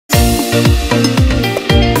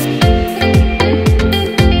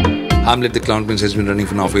Hamlet the Clown Prince has been running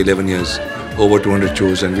for now for 11 years, over 200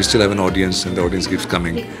 shows, and we still have an audience, and the audience keeps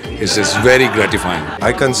coming. It's just very gratifying.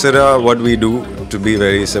 I consider what we do to be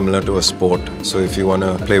very similar to a sport. So if you want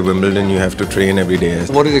to play Wimbledon, you have to train every day.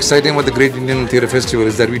 What is exciting about the Great Indian Theatre Festival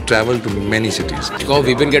is that we travel to many cities. Oh,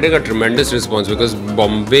 we've been getting a tremendous response because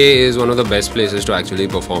Bombay is one of the best places to actually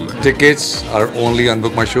perform. Tickets are only on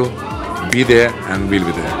BookMyShow. Be there and we'll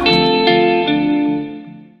be there.